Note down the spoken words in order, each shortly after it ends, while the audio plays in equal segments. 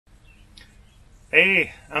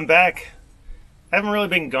Hey, I'm back. I haven't really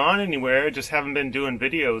been gone anywhere, just haven't been doing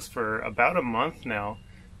videos for about a month now.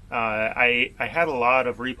 I had a lot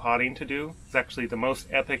of repotting to do. It's actually the most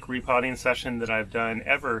epic repotting session that I've done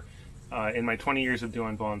ever in my 20 years of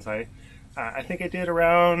doing bonsai. I think I did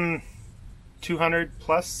around 200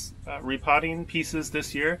 plus repotting pieces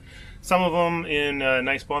this year. Some of them in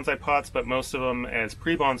nice bonsai pots, but most of them as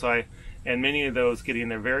pre-bonsai, and many of those getting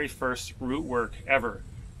their very first root work ever.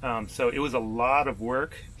 So it was a lot of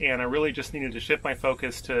work, and I really just needed to shift my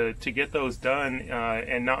focus to get those done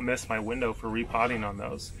and not miss my window for repotting on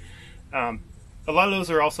those. A lot of those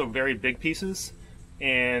are also very big pieces,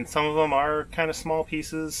 and some of them are kind of small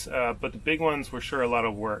pieces, but the big ones were sure a lot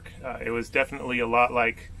of work. It was definitely a lot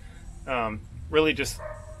like really just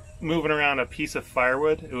moving around a piece of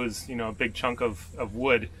firewood. It was, you know, a big chunk of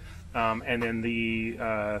wood, and then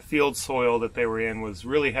the field soil that they were in was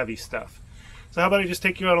really heavy stuff. So how about I just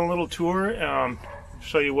take you on a little tour,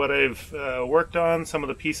 show you what I've worked on, some of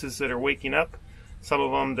the pieces that are waking up, some of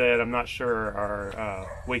them that I'm not sure are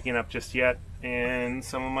waking up just yet, and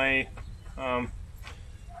some of my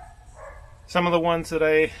some of the ones that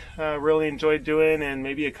I really enjoyed doing, and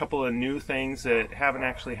maybe a couple of new things that haven't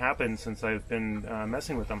actually happened since I've been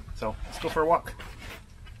messing with them. So let's go for a walk.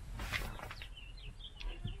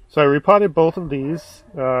 So I repotted both of these.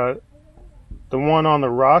 The one on the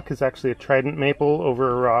rock is actually a trident maple over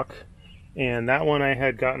a rock, and that one I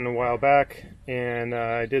had gotten a while back, and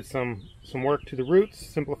I did some work to the roots,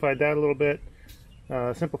 simplified that a little bit,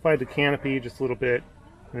 simplified the canopy just a little bit,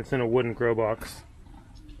 and it's in a wooden grow box.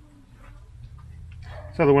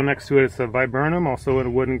 So the one next to it is a viburnum, also in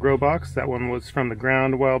a wooden grow box. That one was from the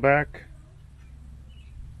ground a while back.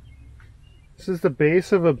 This is the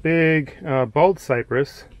base of a big bald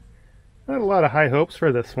cypress. I had a lot of high hopes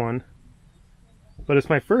for this one, but it's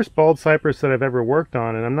my first bald cypress that I've ever worked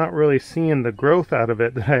on, and I'm not really seeing the growth out of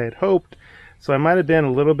it that I had hoped, so I might have been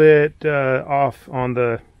a little bit off on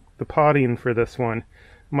the potting for this one.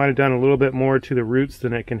 I might have done a little bit more to the roots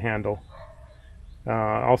than it can handle.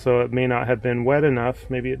 Also, it may not have been wet enough.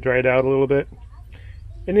 Maybe it dried out a little bit.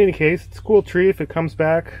 In any case, it's a cool tree. If it comes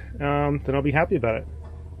back, then I'll be happy about it.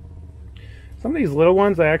 Some of these little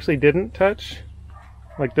ones I actually didn't touch,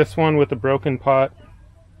 like this one with the broken pot,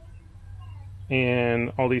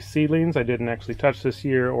 and all these seedlings I didn't actually touch this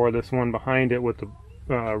year, or this one behind it with the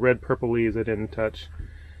red purple leaves I didn't touch.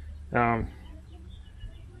 I'm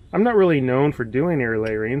not really known for doing air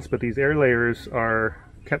layerings, but these air layers are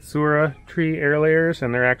Katsura tree air layers,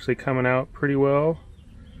 and they're actually coming out pretty well.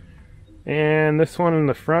 And this one in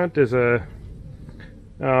the front is a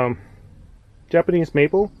Japanese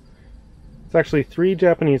maple. It's actually 3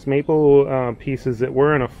 Japanese maple pieces that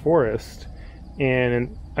were in a forest,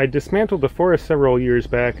 and I dismantled the forest several years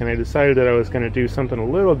back, and I decided that I was going to do something a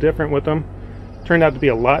little different with them. Turned out to be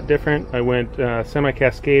a lot different. I went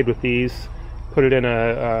semi-cascade with these, put it in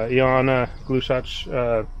a Iana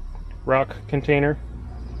Glushach rock container.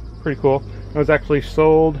 Pretty cool. It was actually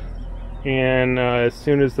sold, and as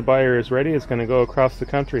soon as the buyer is ready, it's going to go across the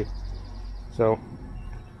country. So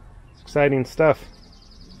it's exciting stuff.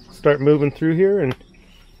 Start moving through here, and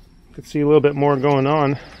you can see a little bit more going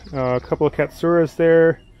on. A couple of Katsuras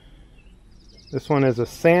there. This one is a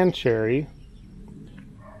sand cherry,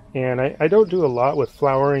 and I don't do a lot with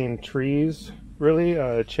flowering trees,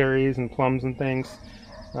 really, cherries and plums and things,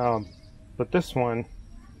 but this one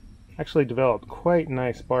actually developed quite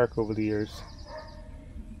nice bark over the years.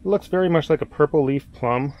 It looks very much like a purple leaf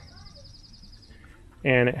plum,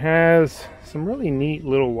 and it has some really neat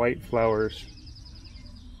little white flowers.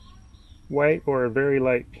 White or a very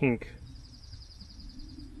light pink.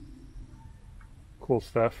 Cool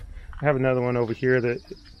stuff. I have another one over here that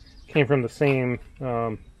came from the same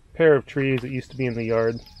pair of trees that used to be in the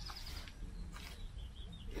yard.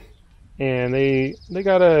 And they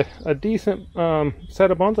got a decent set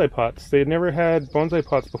of bonsai pots. They had never had bonsai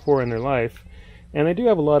pots before in their life, and they do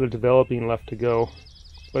have a lot of developing left to go,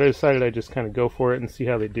 but I decided I'd just kind of go for it and see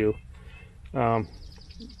how they do.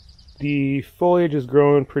 The foliage is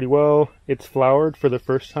growing pretty well. It's flowered for the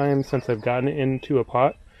first time since I've gotten it into a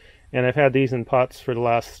pot, and I've had these in pots for the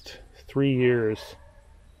last 3 years,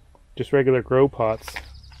 just regular grow pots,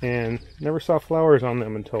 and never saw flowers on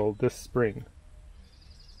them until this spring.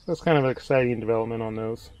 That's kind of an exciting development on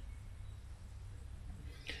those.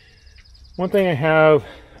 One thing I have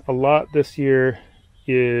a lot this year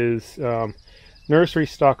is nursery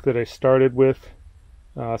stock that I started with,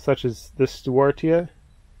 such as this Stuartia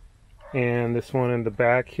and this one in the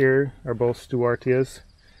back here are both Stuartias.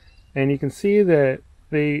 And you can see that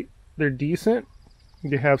they're decent.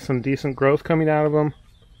 You have some decent growth coming out of them,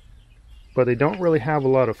 but they don't really have a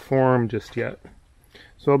lot of form just yet.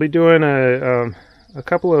 So I'll be doing a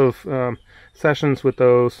couple of sessions with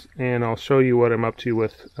those, and I'll show you what I'm up to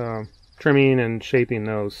with trimming and shaping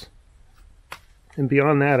those. And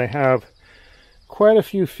beyond that, I have quite a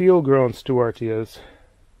few field-grown Stuartias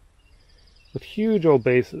with huge old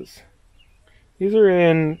bases. These are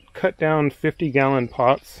in cut-down 50-gallon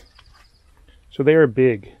pots, so they are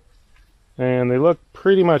big. And they look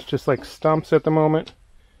pretty much just like stumps at the moment.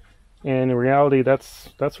 And in reality,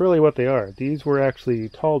 that's really what they are. These were actually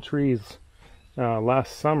tall trees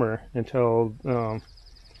last summer until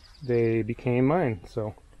they became mine.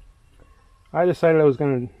 So I decided I was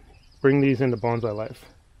going to bring these into bonsai life.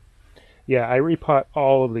 Yeah, I repot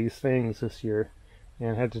all of these things this year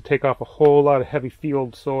and had to take off a whole lot of heavy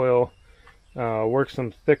field soil, work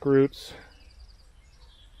some thick roots.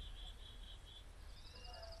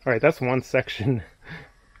 Alright, that's one section.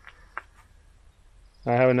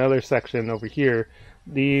 I have another section over here.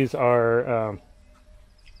 These are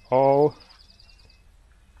all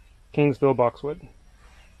Kingsville boxwood.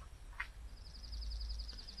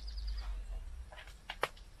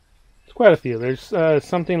 It's quite a few. There's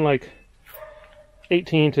something like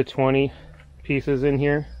 18 to 20 pieces in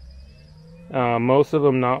here. Most of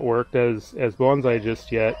them not worked as bonsai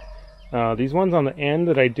just yet. These ones on the end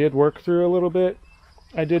that I did work through a little bit,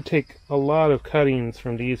 I did take a lot of cuttings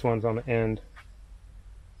from these ones on the end.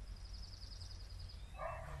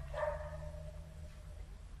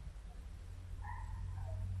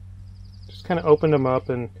 Just kind of opened them up,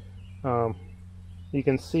 and you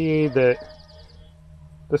can see that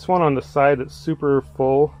this one on the side that's super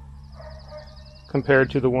full compared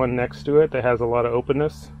to the one next to it that has a lot of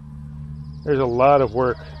openness. There's a lot of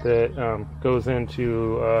work that goes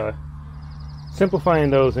into simplifying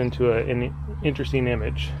those into an interesting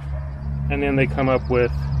image. And then they come up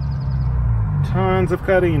with tons of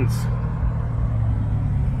cuttings.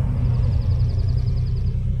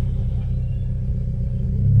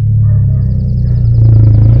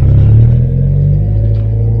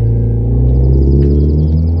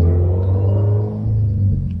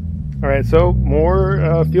 Alright, so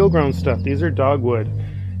more field-grown stuff. These are dogwood.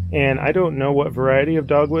 And I don't know what variety of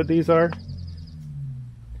dogwood these are,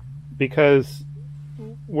 because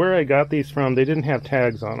where I got these from, they didn't have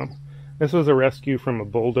tags on them. This was a rescue from a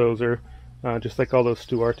bulldozer, just like all those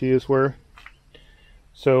Stuartias were.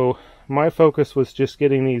 So my focus was just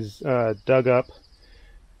getting these dug up,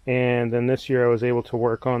 and then this year I was able to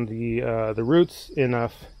work on the roots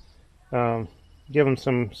enough, give them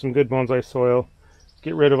some good bonsai soil,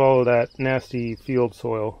 get rid of all of that nasty field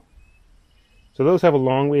soil. So those have a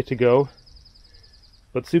long way to go,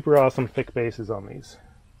 but super awesome thick bases on these.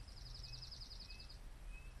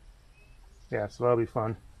 Yeah, so that'll be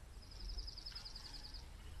fun.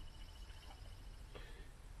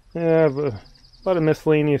 I have a lot of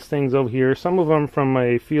miscellaneous things over here. Some of them from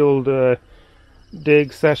my field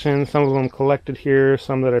dig session, some of them collected here,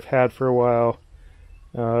 some that I've had for a while.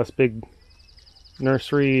 This big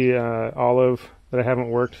nursery olive that I haven't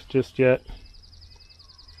worked just yet.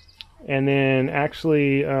 And then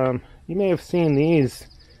actually, you may have seen these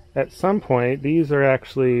at some point. These are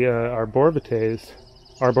actually arborvitaes.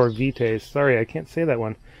 Arborvitaes. Sorry, I can't say that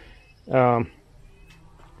one. It's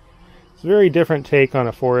a very different take on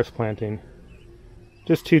a forest planting.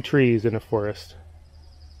 Just two trees in a forest,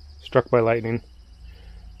 struck by lightning.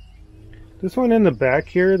 This one in the back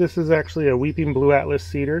here, this is actually a weeping blue Atlas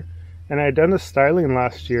cedar. And I had done the styling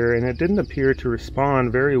last year, and it didn't appear to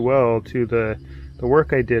respond very well to the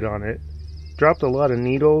work I did on it. Dropped a lot of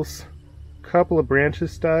needles, a couple of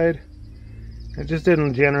branches died. It just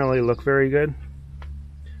didn't generally look very good.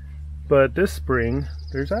 But this spring,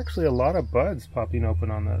 there's actually a lot of buds popping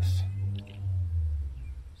open on this.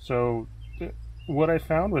 So what I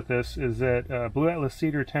found with this is that blue Atlas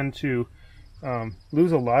cedar tend to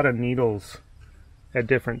lose a lot of needles at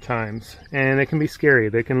different times, and it can be scary.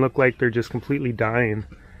 They can look like they're just completely dying,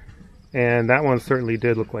 and that one certainly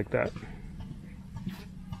did look like that.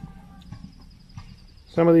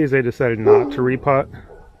 Some of these I decided not to repot.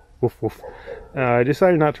 Woof woof. I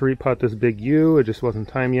decided not to repot this big yew. It just wasn't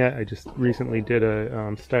time yet. I just recently did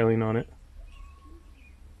a styling on it.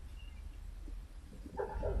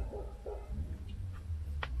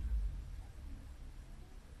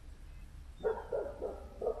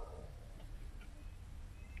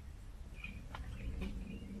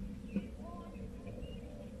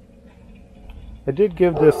 I did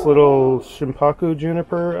give this little Shimpaku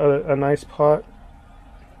juniper a nice pot.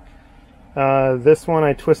 This one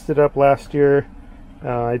I twisted up last year.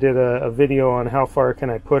 I did a video on how far can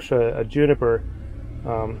I push a juniper.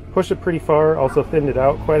 Pushed it pretty far, also thinned it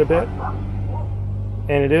out quite a bit.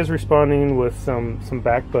 And it is responding with some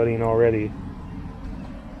back budding already.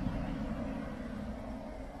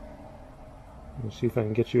 Let's see if I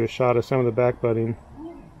can get you a shot of some of the back budding.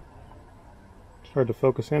 It's hard to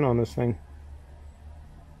focus in on this thing.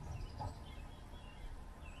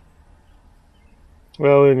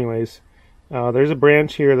 Well, anyways, there's a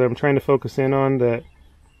branch here that I'm trying to focus in on that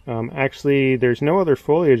actually there's no other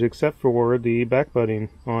foliage except for the back budding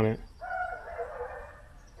on it.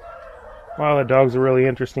 Wow, the dogs are really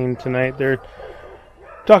interesting tonight. They're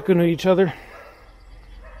talking to each other.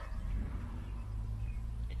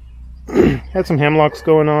 Had some hemlocks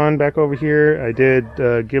going on back over here. I did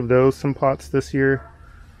give those some pots this year.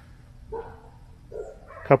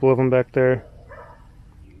 A couple of them back there.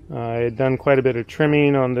 I had done quite a bit of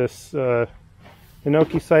trimming on this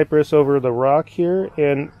Enoki cypress over the rock here,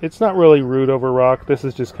 and it's not really root over rock. This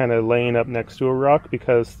is just kind of laying up next to a rock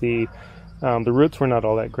because the roots were not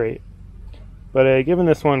all that great. But I given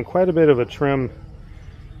this one quite a bit of a trim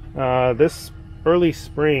this early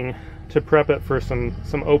spring to prep it for some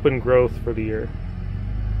open growth for the year.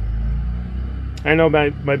 I know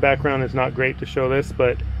my background is not great to show this,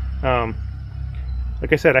 but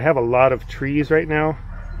like I said, I have a lot of trees right now,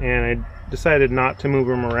 and I decided not to move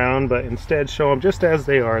them around, but instead show them just as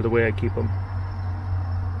they are, the way I keep them.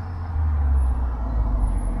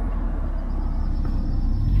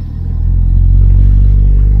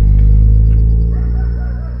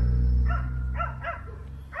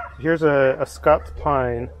 Here's a Scots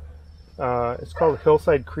pine. It's called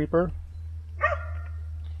Hillside Creeper,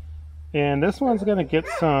 and this one's going to get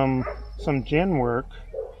some gen work.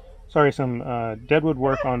 Sorry, some deadwood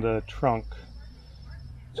work on the trunk.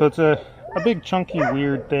 So it's a big chunky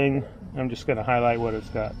weird thing. I'm just going to highlight what it's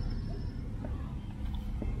got.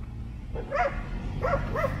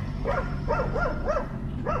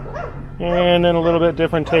 And then a little bit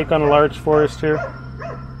different take on a large forest here.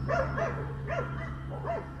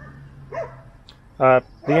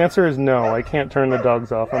 The answer is no. I can't turn the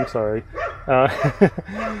dogs off. I'm sorry.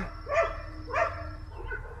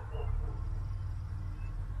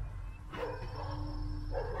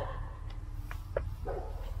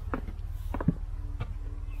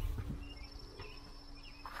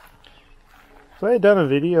 So I had done a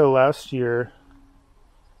video last year.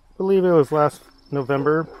 I believe it was last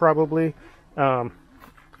November, probably. I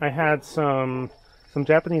had some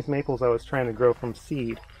Japanese maples I was trying to grow from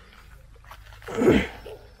seed.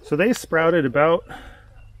 So they sprouted about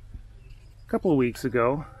a couple of weeks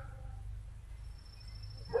ago,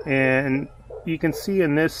 and you can see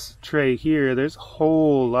in this tray here there's a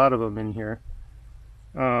whole lot of them in here.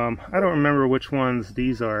 I don't remember which ones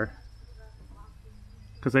these are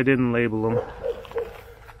because I didn't label them,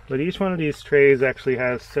 but each one of these trays actually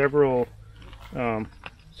has several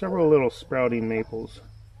little sprouting maples.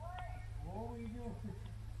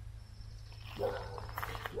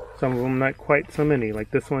 Some of them not quite so many,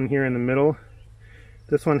 like this one here in the middle.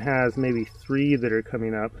 This one has maybe 3 that are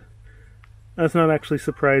coming up. That's not actually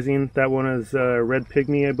surprising. That one is red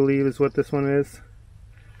pygmy, I believe is what this one is.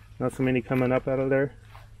 Not so many coming up out of there.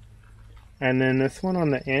 And then this one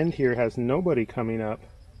on the end here has nobody coming up.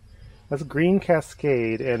 That's green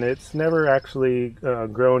cascade, and it's never actually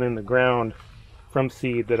grown in the ground from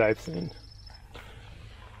seed that I've seen.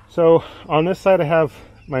 So on this side I have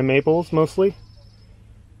my maples mostly.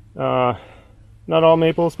 Not all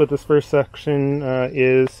maples, but this first section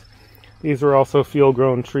is. These were also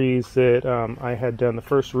field-grown trees that I had done the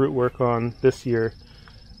first root work on this year.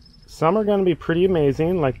 Some are going to be pretty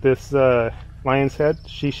amazing, like this lion's head,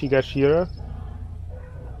 Shishigashira.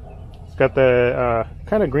 It's got the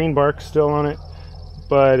kind of green bark still on it,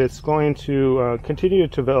 but it's going to continue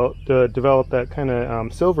to develop that kind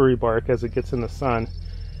of silvery bark as it gets in the sun.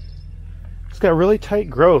 It's got really tight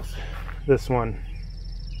growth, this one.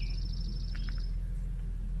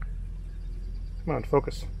 Come on,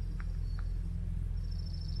 focus.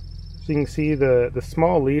 So you can see the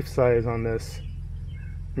small leaf size on this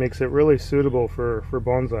makes it really suitable for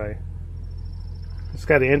bonsai. It's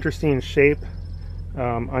got an interesting shape.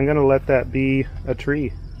 I'm going to let that be a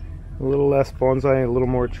tree. A little less bonsai, a little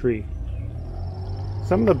more tree.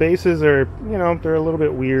 Some of the bases are, you know, they're a little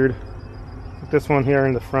bit weird. This one here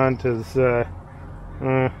in the front is,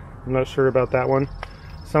 I'm not sure about that one.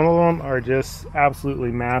 Some of them are just absolutely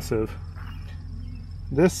massive.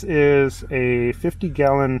 This is a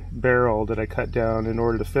 50-gallon barrel that I cut down in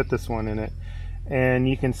order to fit this one in it. And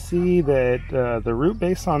you can see that the root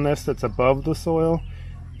base on this that's above the soil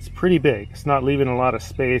is pretty big. It's not leaving a lot of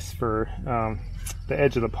space for the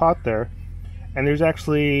edge of the pot there. And there's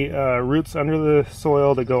actually roots under the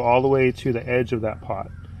soil that go all the way to the edge of that pot.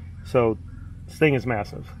 So this thing is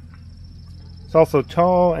massive. It's also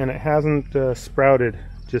tall, and it hasn't sprouted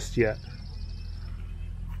just yet.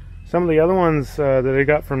 Some of the other ones that I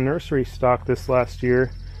got from nursery stock this last year,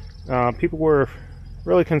 people were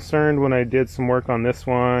really concerned when I did some work on this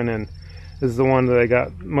one, and this is the one that I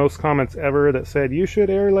got most comments ever that said you should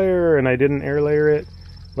air layer, and I didn't air layer it.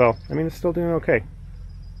 Well, I mean, it's still doing okay.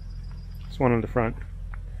 This one on the front.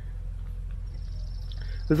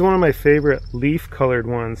 This is one of my favorite leaf colored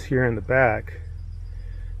ones here in the back,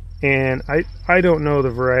 and I don't know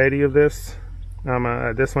the variety of this.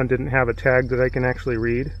 This one didn't have a tag that I can actually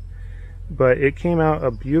read, but it came out a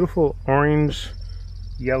beautiful orange,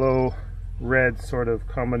 yellow, red sort of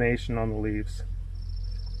combination on the leaves.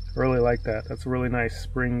 I really like that. That's a really nice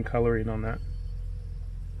spring coloring on that.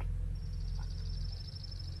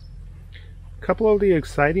 A couple of the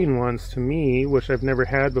exciting ones to me, which I've never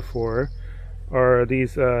had before, are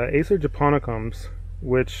these Acer japonicums,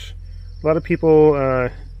 which a lot of people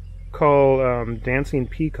call dancing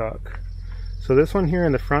peacock. So this one here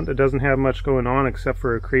in the front that doesn't have much going on except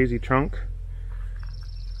for a crazy trunk,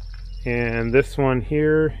 and this one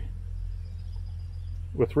here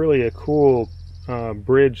with really a cool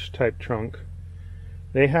bridge type trunk.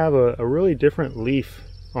 They have a really different leaf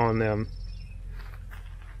on them.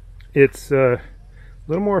 It's a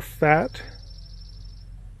little more fat.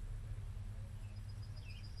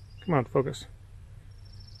 Come on, focus.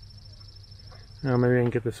 Now maybe I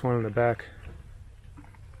can get this one in the back.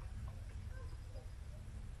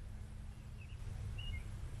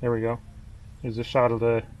 There we go. Here's a shot of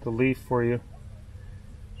the leaf for you.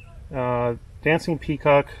 Dancing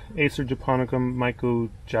Peacock, Acer Japonicum, Maiku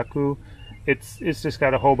Jaku. It's just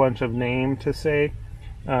got a whole bunch of name to say.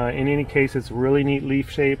 In any case, it's a really neat leaf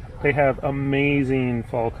shape. They have amazing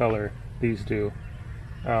fall color, these do.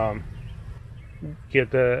 Get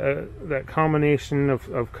that combination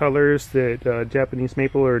of colors that Japanese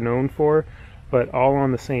maple are known for, but all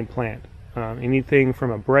on the same plant. Anything from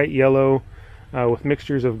a bright yellow with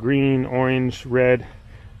mixtures of green, orange, red,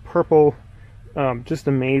 purple. Just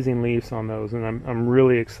amazing leaves on those, and I'm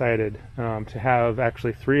really excited to have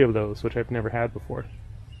actually 3 of those, which I've never had before.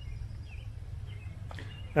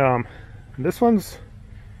 This one's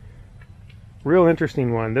a real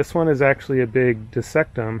interesting one. This one is actually a big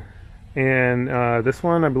dissectum, and this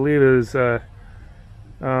one I believe is I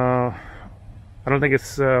don't think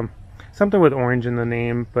it's something with orange in the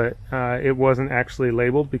name, but it wasn't actually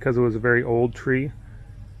labeled because it was a very old tree.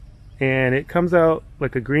 And it comes out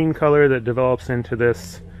like a green color that develops into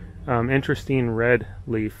this interesting red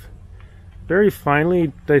leaf. Very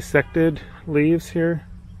finely dissected leaves here.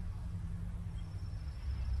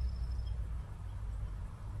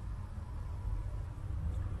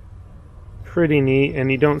 Pretty neat,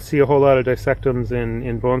 and you don't see a whole lot of dissectums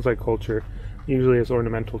in bonsai culture, usually as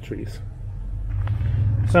ornamental trees.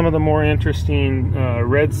 Some of the more interesting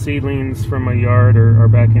red seedlings from my yard are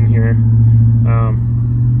back in here.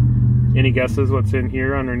 Any guesses what's in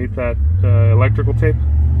here underneath that electrical tape?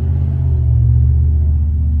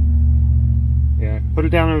 Yeah, put it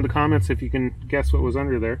down in the comments if you can guess what was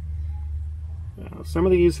under there. Some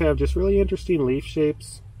of these have just really interesting leaf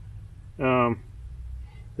shapes. There's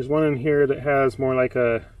one in here that has more like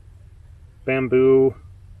a bamboo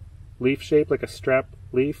leaf shape, like a strap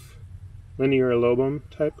leaf, linear lobum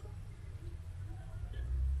type.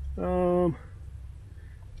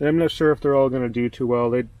 I'm not sure if they're all going to do too well.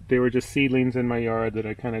 They were just seedlings in my yard that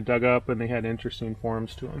I kind of dug up, and they had interesting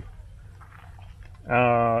forms to them.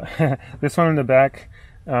 This one in the back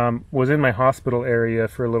was in my hospital area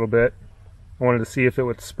for a little bit. I wanted to see if it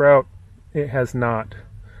would sprout. It has not.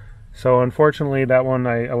 So unfortunately that one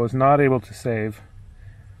I was not able to save.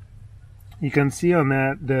 You can see on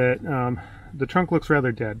that the trunk looks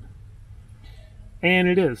rather dead. And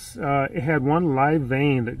it is. It had one live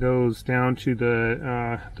vein that goes down to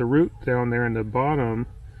the root down there in the bottom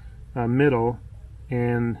middle,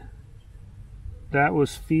 and that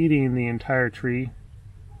was feeding the entire tree.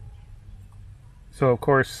 So of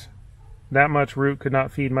course that much root could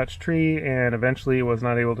not feed much tree, and eventually it was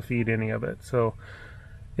not able to feed any of it. So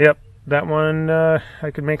yep, that one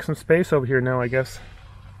I could make some space over here now, I guess.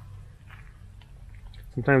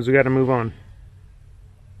 Sometimes we got to move on.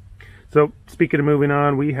 So, speaking of moving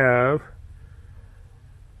on, we have,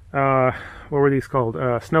 what were these called?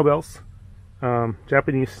 Snowbells.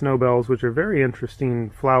 Japanese snowbells, which are very interesting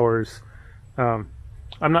flowers. I'm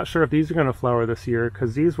not sure if these are going to flower this year,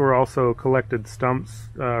 because these were also collected stumps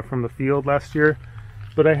from the field last year.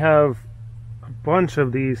 But I have a bunch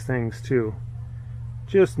of these things too.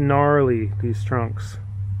 Just gnarly, these trunks.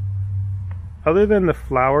 Other than the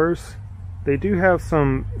flowers, they do have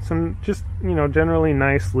some just, you know, generally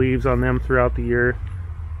nice leaves on them throughout the year,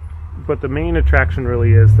 but the main attraction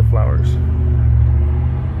really is the flowers.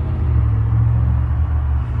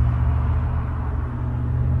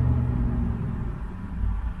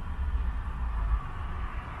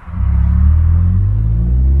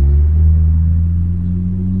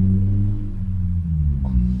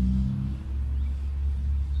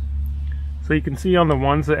 So you can see on the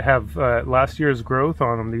ones that have last year's growth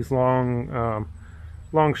on them, these long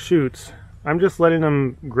shoots, I'm just letting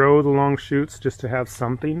them grow the long shoots just to have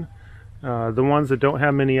something. The ones that don't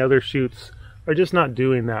have many other shoots are just not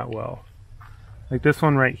doing that well. Like this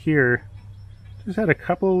one right here, just had a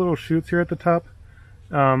couple of little shoots here at the top.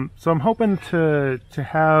 So I'm hoping to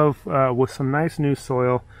have, with some nice new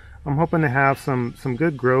soil, I'm hoping to have some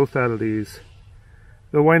good growth out of these.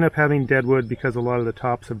 They'll wind up having deadwood because a lot of the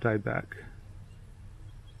tops have died back.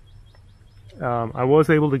 I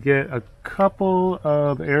was able to get a couple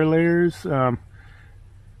of air layers.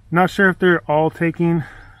 Not sure if they're all taking.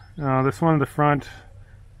 This one in the front,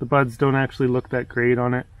 the buds don't actually look that great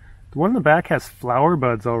on it. The one in the back has flower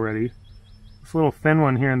buds already. This little thin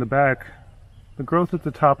one here in the back, the growth at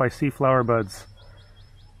the top, I see flower buds.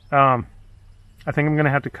 I think I'm going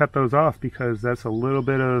to have to cut those off because that's a little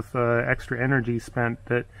bit of extra energy spent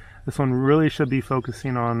that this one really should be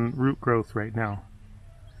focusing on root growth right now,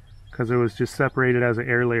 because it was just separated as an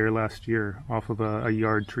air layer last year off of a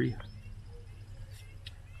yard tree.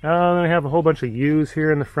 Then I have a whole bunch of yews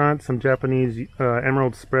here in the front, some Japanese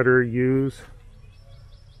emerald spreader yews.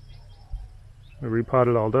 I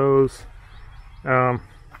repotted all those.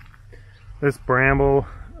 This bramble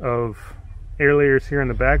of air layers here in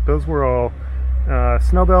the back, those were all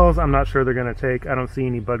snowbells. I'm not sure they're going to take. I don't see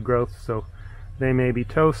any bud growth, so they may be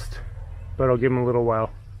toast, but I'll give them a little while.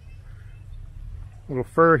 Little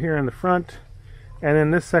fir here in the front, and then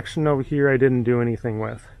this section over here I didn't do anything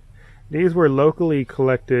with. These were locally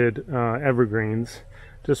collected evergreens,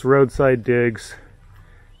 just roadside digs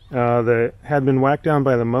that had been whacked down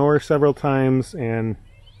by the mower several times, and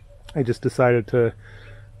I just decided to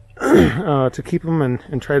keep them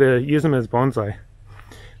and try to use them as bonsai.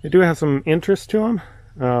 They do have some interest to them,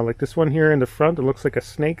 like this one here in the front. It looks like a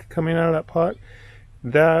snake coming out of that pot.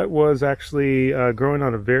 That was actually growing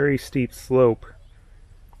on a very steep slope,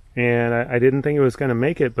 and I didn't think it was going to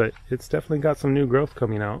make it, but it's definitely got some new growth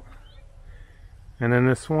coming out. And then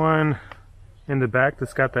this one in the back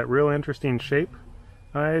that's got that real interesting shape,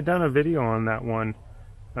 I had done a video on that one.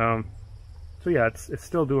 So yeah, it's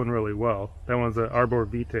still doing really well. That one's an arbor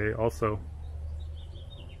vitae also.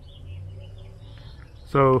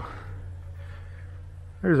 So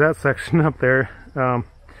there's that section up there.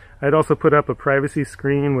 I'd also put up a privacy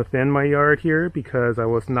screen within my yard here because I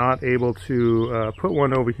was not able to put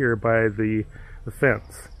one over here by the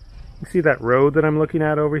fence. You see that road that I'm looking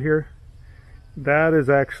at over here? That is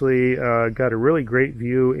actually got a really great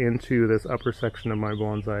view into this upper section of my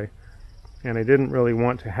bonsai, and I didn't really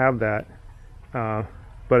want to have that,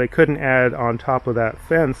 but I couldn't add on top of that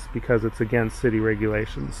fence because it's against city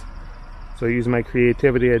regulations. So using my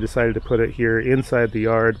creativity, I decided to put it here inside the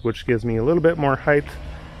yard, which gives me a little bit more height,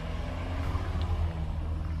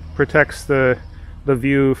 protects the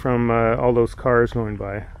view from all those cars going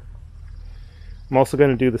by. I'm also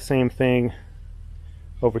going to do the same thing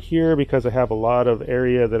over here because I have a lot of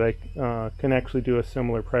area that I can actually do a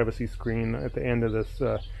similar privacy screen at the end of this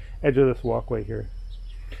edge of this walkway here.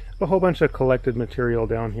 A whole bunch of collected material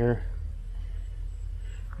down here.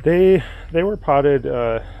 They were potted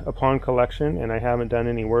upon collection, and I haven't done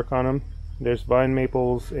any work on them. There's vine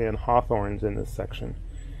maples and hawthorns in this section,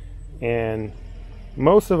 and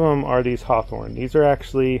most of them are these hawthorn. These are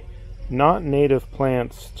actually not native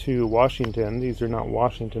plants to Washington. These are not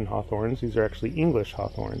Washington hawthorns. These are actually English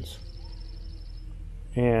hawthorns.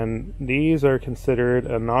 And these are considered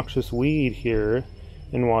a noxious weed here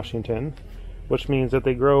in Washington, which means that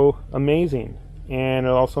they grow amazing. And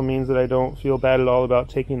it also means that I don't feel bad at all about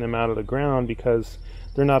taking them out of the ground because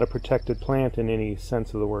they're not a protected plant in any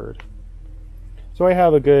sense of the word. So I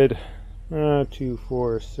have a good 2,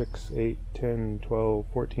 4, 6, 8, 10, 12,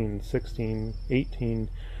 14, 16, 18,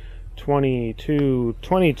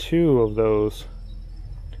 22 of those.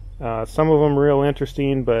 Some of them are real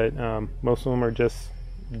interesting, but most of them are just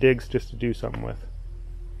digs just to do something with.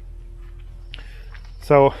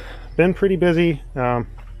 So been pretty busy.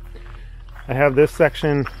 I have this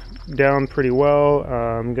section down pretty well.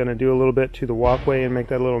 I'm going to do a little bit to the walkway and make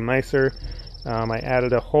that a little nicer. I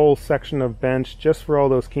added a whole section of bench just for all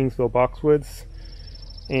those Kingsville boxwoods,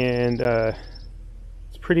 and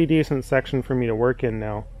it's a pretty decent section for me to work in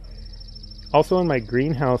now. Also in my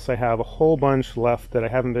greenhouse I have a whole bunch left that I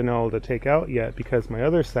haven't been able to take out yet because my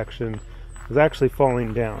other section is actually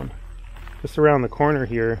falling down. Just around the corner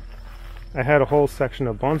here I had a whole section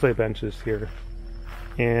of bonsai benches here,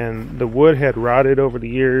 and the wood had rotted over the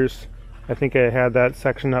years. I think I had that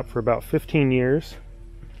section up for about 15 years,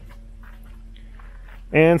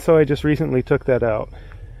 and so I just recently took that out.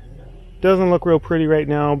 Doesn't look real pretty right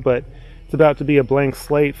now, but it's about to be a blank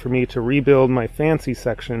slate for me to rebuild my fancy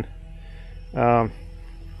section. Um,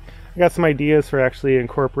 I got some ideas for actually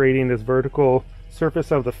incorporating this vertical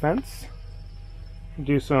surface of the fence.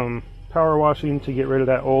 Do some power washing to get rid of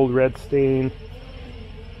that old red stain.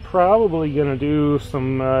 Probably gonna do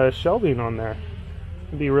some shelving on there.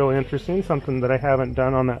 It'd be really interesting, something that I haven't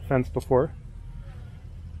done on that fence before.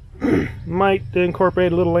 Might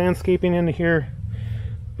incorporate a little landscaping into here,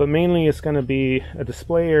 but mainly it's going to be a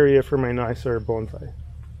display area for my nicer bonsai.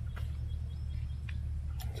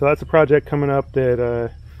 So that's a project coming up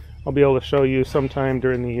that I'll be able to show you sometime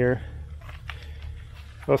during the year.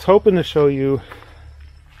 I was hoping to show you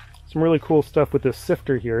some really cool stuff with this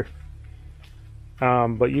sifter here,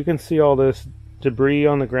 but you can see all this debris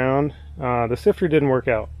on the ground. The sifter didn't work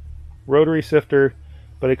out. Rotary sifter,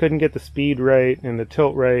 but I couldn't get the speed right and the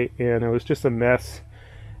tilt right, and it was just a mess,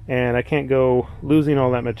 and I can't go losing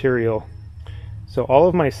all that material. So all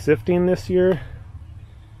of my sifting this year,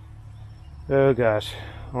 oh gosh,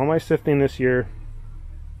 all my sifting this year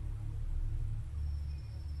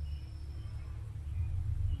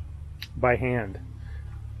by hand.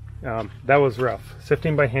 That was rough.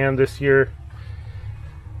 Sifting by hand this year.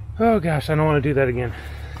 Oh gosh, I don't want to do that again.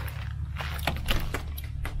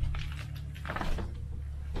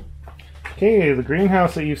 Okay, the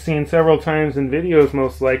greenhouse that you've seen several times in videos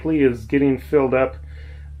most likely is getting filled up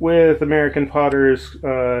with American Potter's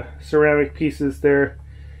ceramic pieces there.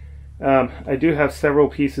 I do have several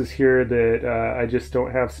pieces here that I just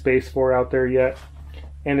don't have space for out there yet,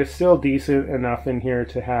 and it's still decent enough in here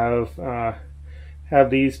to have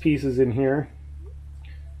these pieces in here.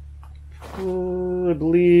 I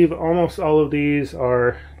believe almost all of these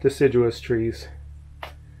are deciduous trees.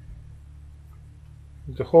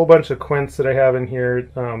 There's a whole bunch of quince that I have in here,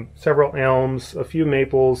 several elms, a few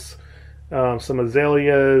maples, some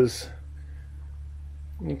azaleas,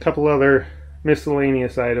 a couple other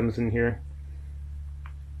miscellaneous items in here.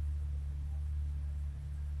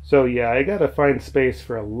 So yeah, I gotta find space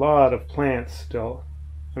for a lot of plants still.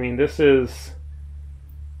 I mean, this is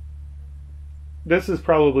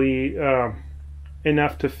probably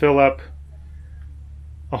enough to fill up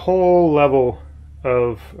a whole level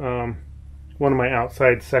of one of my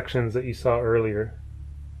outside sections that you saw earlier.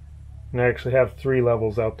 And I actually have 3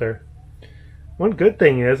 levels out there. One good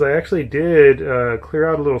thing is I actually did clear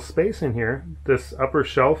out a little space in here. This upper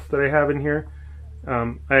shelf that I have in here,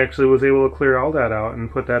 I actually was able to clear all that out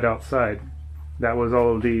and put that outside. That was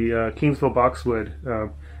all of the Kingsville boxwood,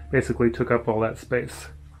 basically took up all that space.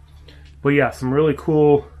 But yeah, some really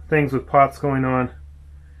cool things with pots going on.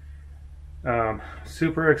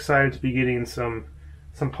 Super excited to be getting some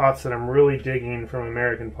pots that I'm really digging from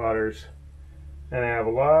American Potters, and I have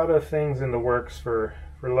a lot of things in the works for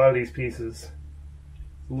a lot of these pieces.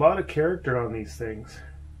 A lot of character on these things.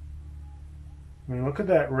 I mean, look at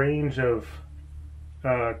that range of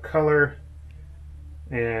color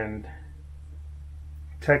and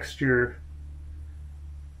texture,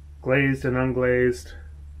 glazed and unglazed.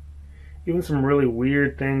 Even some really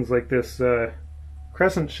weird things like this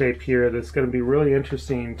crescent shape here that's going to be really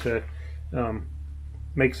interesting to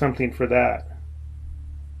make something for that.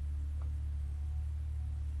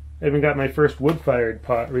 I even got my first wood-fired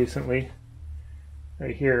pot recently,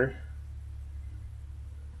 right here.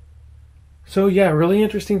 So yeah, really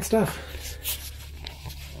interesting stuff.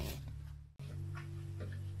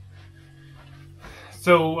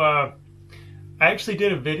 So I actually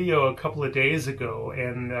did a video a couple of days ago,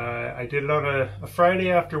 and I did it on a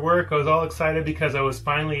Friday after work. I was all excited because I was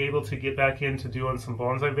finally able to get back into doing some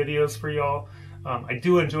bonsai videos for y'all. I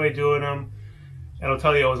do enjoy doing them, and I'll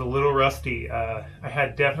tell you I was a little rusty. I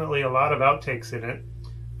had definitely a lot of outtakes in it,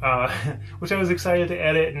 which I was excited to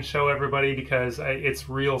edit and show everybody because it's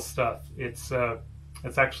real stuff. It's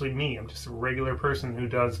actually me. I'm just a regular person who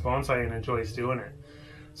does bonsai and enjoys doing it.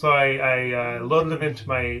 So I loaded them into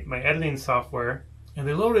my editing software, and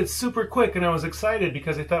they loaded super quick, and I was excited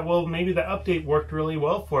because I thought, well, maybe the update worked really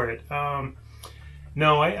well for it.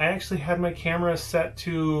 No, I actually had my camera set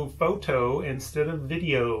to photo instead of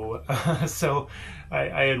video, so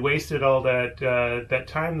I had wasted all that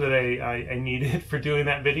time that I needed for doing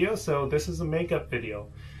that video. So this is a makeup video.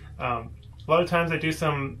 A lot of times I do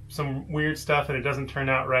some weird stuff and it doesn't turn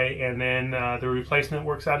out right, and then the replacement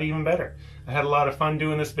works out even better. I had a lot of fun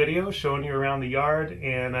doing this video, showing you around the yard,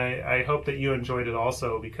 and I hope that you enjoyed it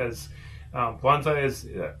also, because bonsai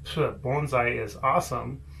is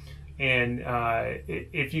awesome. And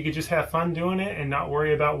if you could just have fun doing it and not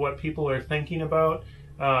worry about what people are thinking about,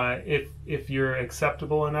 if you're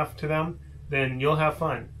acceptable enough to them, then you'll have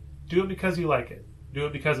fun. Do it because you like it. Do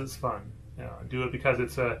it because it's fun. Do it because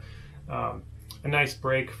it's a nice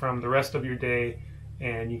break from the rest of your day,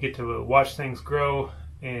 and you get to watch things grow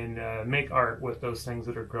and make art with those things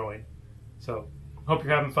that are growing. So hope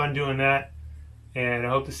you're having fun doing that, and I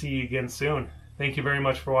hope to see you again soon. Thank you very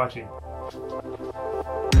much for watching.